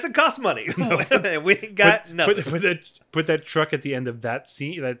 Dressing costs money. We ain't got nothing. Put that truck at the end of that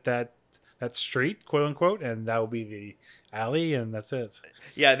scene, that street, quote unquote, and that will be the alley, and that's it.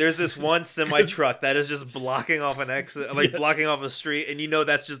 Yeah, there's this one semi truck that is just blocking off an exit, like Yes. blocking off a street, and you know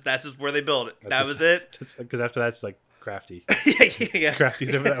that's just where they built it. That's Was it. Because after that's like crafty. yeah.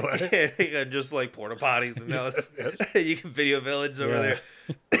 Crafty's over that way. Yeah, just like porta potties, and now it's, Yes. you can video village over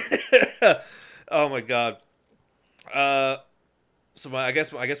there. Oh my god. So I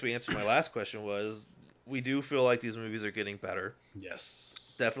guess we answered my last question was we do feel like these movies are getting better.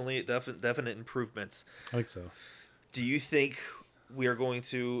 Yes. Definite improvements. I think so. Do you think we are going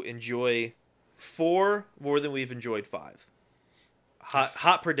to enjoy 4 more than we've enjoyed 5?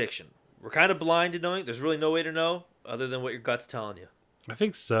 Hot prediction. We're kind of blind to knowing. There's really no way to know other than what your gut's telling you. I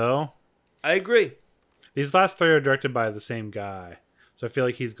think so. I agree. These last 3 are directed by the same guy, so I feel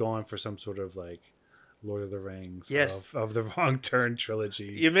like he's going for some sort of like Lord of the Rings Yes. of the Wrong Turn trilogy.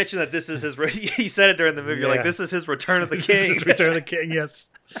 You mentioned that this is his. You said it during the movie. You're like, Yeah. this is his Return of the This King. is Return of the King, yes.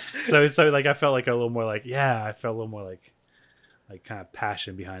 So like I felt like a little more like I felt a little more like kind of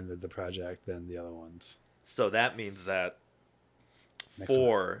passion behind the project than the other ones. So that means that Next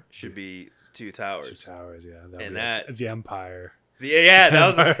 4 should be Two Towers. 2 Towers, yeah. That'll And be that- like the Empire. Yeah,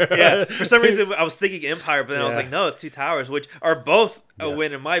 that was yeah. For some reason, I was thinking Empire, but then I was Yeah. like, no, it's Two Towers, which are both a Yes.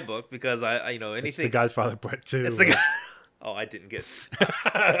 win in my book because I It's anything. the Godfather Part 2. It's the guy. Oh, I didn't get.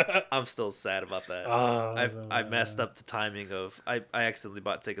 I'm still sad about that. Oh, I messed up the timing of. I accidentally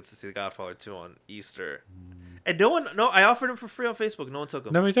bought tickets to see The Godfather 2 on Easter, and I offered him for free on Facebook. No one took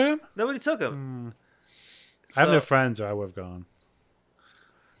him. Nobody took him? Nobody took him. I have So, no friends, or I would have gone.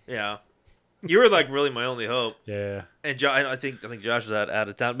 Yeah, you were like really my only hope, Yeah. and I think Josh was out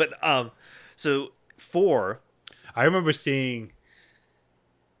of town. But so 4. I remember seeing,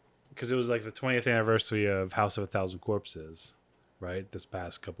 because it was like the 20th anniversary of House of a Thousand Corpses, right? This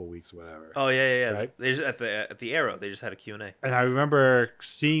past couple weeks, whatever. Oh yeah. Right? They just at the Arrow. They just had a Q&A. And I remember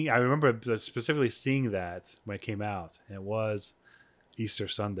specifically seeing that when it came out, and it was Easter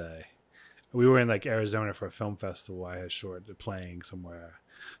Sunday. We were in like Arizona for a film festival. I had short playing somewhere,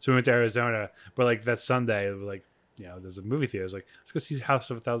 so we went to Arizona. But like that Sunday, it was like there's a movie theater. It was like, let's go see House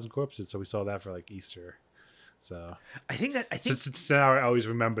of a Thousand Corpses. So we saw that for like Easter. So I think so now I always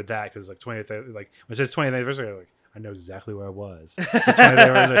remember that because like 20th, like when it says 20th anniversary, I'm like, I know exactly where I was. The 20th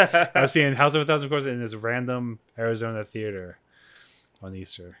anniversary. I was seeing House of a Thousand Corpses in this random Arizona theater on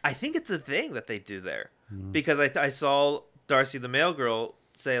Easter. I think it's a thing that they do there Mhm. because I saw Darcy the Mail Girl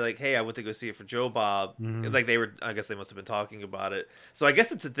say like, hey, I went to go see it for Joe Bob. Mhm. Like I guess they must have been talking about it. So I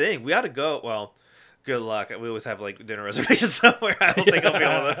guess it's a thing. We ought to go. Well, good luck. We always have like dinner reservations somewhere. I don't think I'll be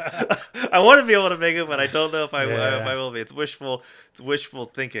able to. I want to be able to make it, but I don't know if I will be. It's wishful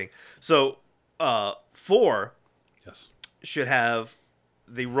thinking. So 4 Yes. should have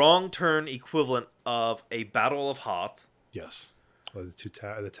the Wrong Turn equivalent of a Battle of Hoth Yes. Or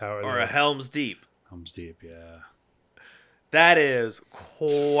the tower. or a Helm's Deep. Helm's Deep, yeah. That is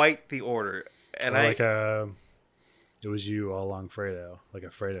quite the order. And Or like it was you all along Fredo, like a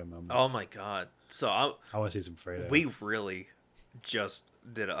Fredo moment. oh my god. So I want to see some Fredo. we really just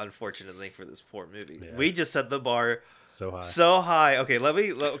did an unfortunate thing for this poor movie. Yeah. We just set the bar so high. so high. Okay, to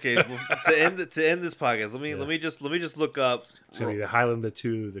end this podcast. Let me just look up It's gonna be the Highlander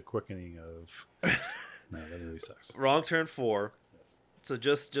 2, the quickening of. No, that movie sucks. Wrong Turn 4. So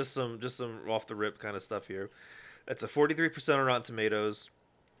just some off the rip kind of stuff here. It's a 43% on Rotten Tomatoes.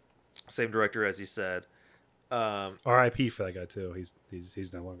 Same director as he said. R.I.P. for that guy too.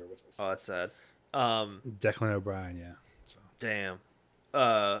 He's no longer with us. Oh, that's sad. Declan O'Brien, yeah. So. Damn.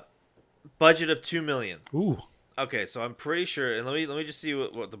 Budget of $2 million. Ooh. Okay, so I'm pretty sure, and let me just see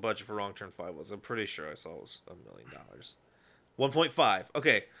what the budget for Wrong Turn 5 was. I'm pretty sure I saw it was $1 million. 1.5.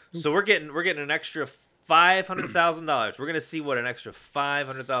 Okay, so we're getting an extra $500,000. We're gonna see what an extra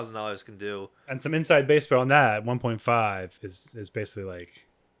 $500,000 can do. And some inside baseball on that. 1.5 is basically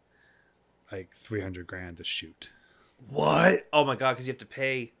like 300 grand to shoot. What? Oh my god! Because you have to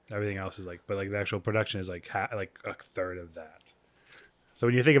pay. Everything else is but the actual production is like a third of that. So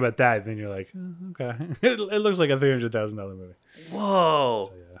when you think about that, then you're like, okay, it looks like a $300,000 movie. Whoa.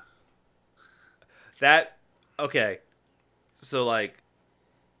 So yeah. That okay. So like,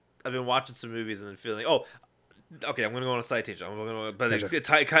 I've been watching some movies and then feeling. Oh, okay. I'm gonna go on a side tangent. But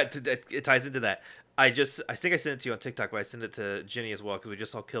it ties into that. I think I sent it to you on TikTok, but I sent it to Jenny as well because we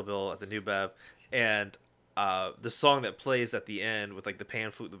just saw Kill Bill at the New Bev, and the song that plays at the end with like the pan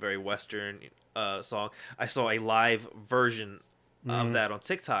flute, the very Western song. I saw a live version of that on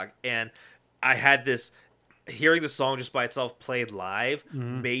TikTok, and I had this. Hearing the song just by itself played live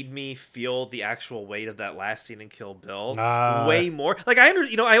made me feel the actual weight of that last scene in Kill Bill way more. Like I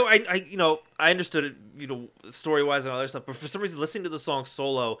understood it, story wise and other stuff, but for some reason listening to the song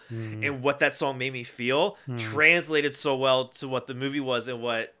solo and what that song made me feel translated so well to what the movie was and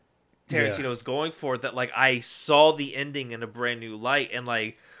what Tarantino was going for that like I saw the ending in a brand new light and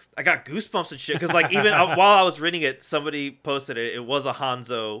like I got goosebumps and shit because like even while I was reading it, somebody posted it. It was a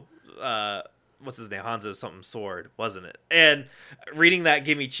Hanzo. What's his name? Hanzo something sword, wasn't it? And reading that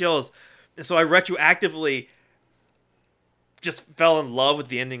gave me chills. And so I retroactively just fell in love with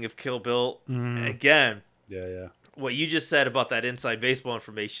the ending of Kill Bill again. Yeah. What you just said about that inside baseball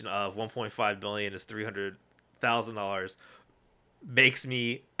information of $1.5 million is $300,000 makes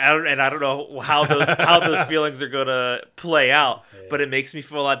me. I don't know how those feelings are gonna play out, but it makes me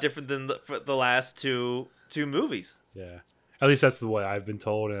feel a lot different than the last two movies. Yeah. At least that's the way I've been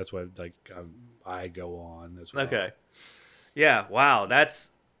told, and that's what I go on as well. Okay. Yeah. Wow.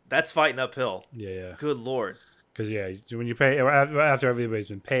 That's fighting uphill. Yeah. Good Lord. Because when you pay after everybody's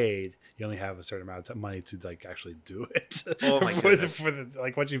been paid, you only have a certain amount of money to like actually do it. Oh my goodness.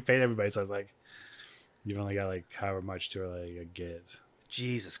 Like once you've paid everybody, so it's like you've only got like however much to like get.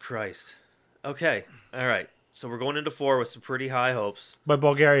 Jesus Christ. Okay. All right. So we're going into 4 with some pretty high hopes. But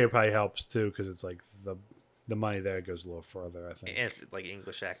Bulgaria probably helps too because it's like the money there goes a little further, I think. And it's like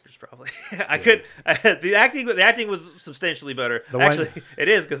English actors, probably. The acting was substantially better. It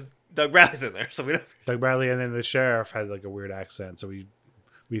is because Doug Bradley's in there, so we don't. Doug Bradley, and then the sheriff had like a weird accent, so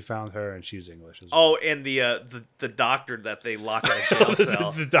we found her and she's English as well. Oh, and the doctor that they lock in a jail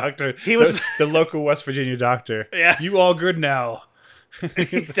cell. The doctor, he was the local West Virginia doctor. Yeah, you all good now?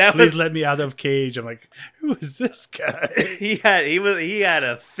 Please let me out of cage. I'm like, who is this guy? He had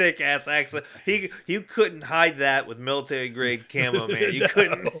a thick ass accent. He couldn't hide that with military grade camo, man. You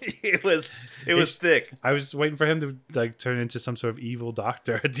couldn't. It was thick. I was waiting for him to like turn into some sort of evil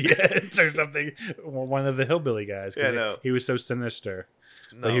doctor at the end or something. One of the hillbilly guys. Yeah, no. He was so sinister.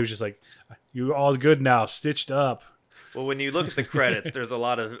 No. Like, he was just like, you all good now, stitched up. Well, when you look at the credits, there's a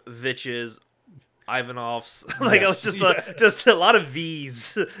lot of Vitches, Ivanovs, like yes. It was just a lot of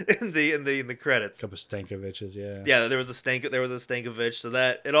V's in the credits. A couple of Stankoviches, yeah. Yeah, there was a Stankovich, so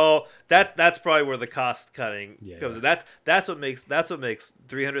that's probably where the cost cutting comes in. That's what makes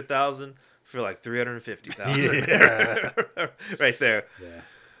 300,000 feel like 350,000. Yeah. Right there. Yeah.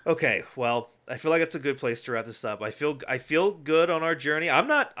 Okay, well, I feel like it's a good place to wrap this up. I feel good on our journey. I'm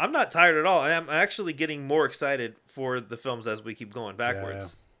not tired at all. I'm actually getting more excited for the films as we keep going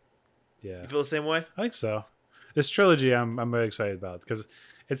backwards. Yeah. You feel the same way? I think so. This trilogy, I'm very excited about because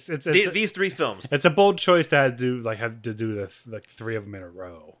it's these 3 films. It's a bold choice to have to do the 3 of them in a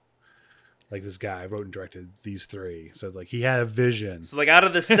row. Like this guy wrote and directed these 3, so it's like he had a vision. So like out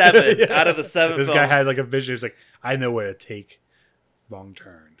of the 7, this films, guy had like a vision. He's like, I know where to take Wrong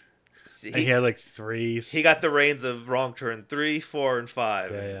Turn. And he had like 3. He got the reins of Wrong Turn 3, 4, and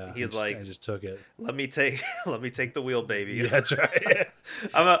 5. Yeah. He's I just took it. Let me take the wheel, baby. Yeah, that's right.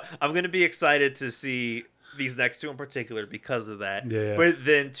 I'm gonna be excited to see these next 2 in particular because of that. Yeah. But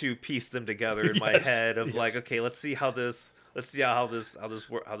then to piece them together in my head of like, okay, let's see how this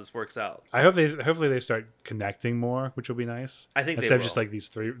works out. Hopefully they start connecting more, which will be nice. I think instead they of just like these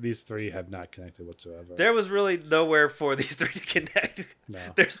three have not connected whatsoever. There was really nowhere for these 3 to connect. No.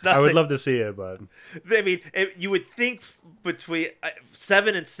 There's nothing. I would love to see it, but I mean, you would think between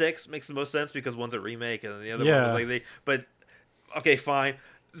 7 and 6 makes the most sense because one's a remake and the other one was like but okay, fine.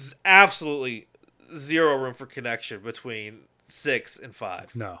 Absolutely zero room for connection between 6 and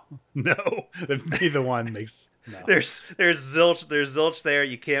 5. No, neither one makes No. There's zilch there.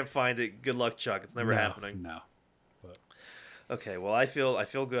 You can't find it. Good luck, Chuck. It's never happening. No. But, Okay, well, I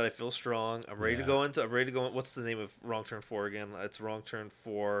feel good. I feel strong. I'm ready to Yeah. go into. What's the name of Wrong Turn 4 again? It's Wrong Turn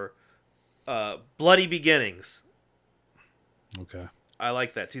 4. Bloody Beginnings. okay. I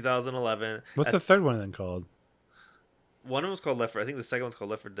like that. 2011. What's the third one then called? One of them was called Left 4. I think the second one's called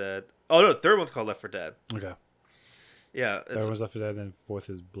Left 4 Dead. Oh no, the third one's called Left 4 Dead. Okay. Yeah, Third one's Left 4 Dead, then fourth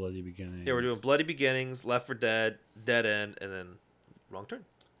is Bloody Beginnings. yeah. We're doing Bloody Beginnings, Left 4 Dead, Dead End, and then Wrong Turn.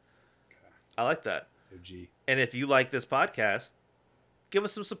 I like that. OG. And if you like this podcast, give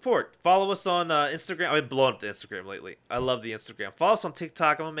us some support. Follow us on Instagram. I've been blowing up the Instagram lately. I love the Instagram. Follow us on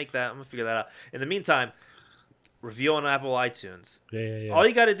TikTok. I'm gonna figure that out. In the meantime, review on Apple iTunes. Yeah. All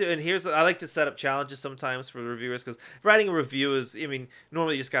you got to do, and I like to set up challenges sometimes for the reviewers, because writing a review is,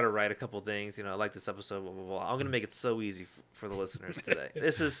 normally you just got to write a couple things. I like this episode. Blah blah blah. I'm gonna make it so easy for the listeners today.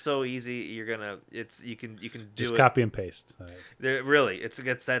 This is so easy. You can do Just it. copy and paste. All right. Really,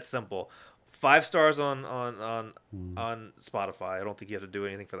 it's that simple. 5 stars on Spotify. I don't think you have to do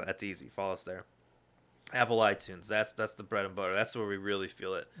anything for that. That's easy. Follow us there. Apple iTunes. That's the bread and butter. That's where we really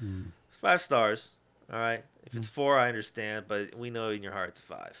feel it. 5 stars. All right. If it's 4, I understand, but we know in your heart it's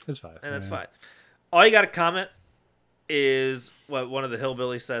 5. It's 5. And that's fine. All you got to comment is what one of the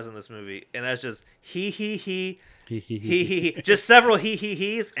hillbillies says in this movie, and that's just he. Just several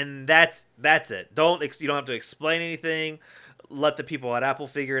he's, and that's it. You don't have to explain anything. Let the people at Apple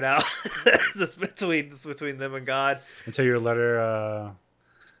figure it out. It's between them and God. Until your letter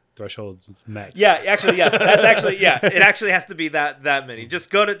threshold's met. Yeah, actually, yes. That's actually, yeah. It actually has to be that many.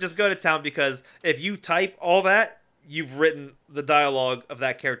 Just go to town, because if you type all that, you've written the dialogue of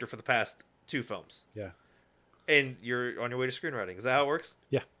that character for the past 2 films. Yeah. And you're on your way to screenwriting. Is that how it works?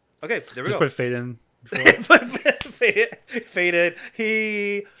 Yeah. Okay, there we Just go. put fade in. Fade in.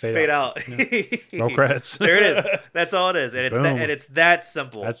 Fade out. Yeah. No credits. There it is. That's all it is, and it's that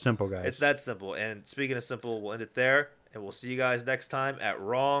simple. That's simple, guys. It's that simple. And speaking of simple, we'll end it there, and we'll see you guys next time at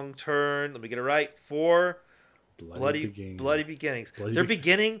Wrong Turn. Let me get it right. For Bloody Beginnings. They're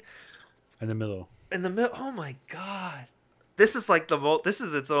beginning in the middle. Oh my God! This is like this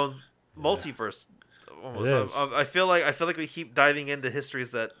is its own multiverse. Almost. It is. I feel like we keep diving into histories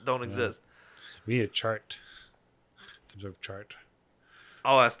that don't exist. We need a chart. Some sort of chart.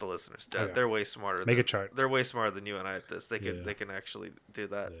 I'll ask the listeners. Okay. They're way smarter. Make a chart. They're way smarter than you and I at this. They can actually do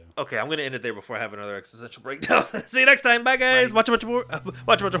that. Yeah. Okay, I'm gonna end it there before I have another existential breakdown. See you next time. Bye, guys. Watch a bunch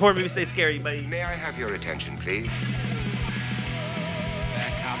of horror movies. Stay scary. Bye. May I have your attention, please?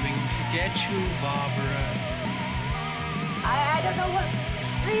 They're coming to get you, Barbara. I don't know what to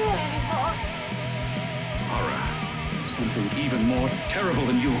feel anymore. Horror. Something even more terrible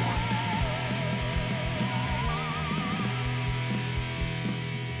than you.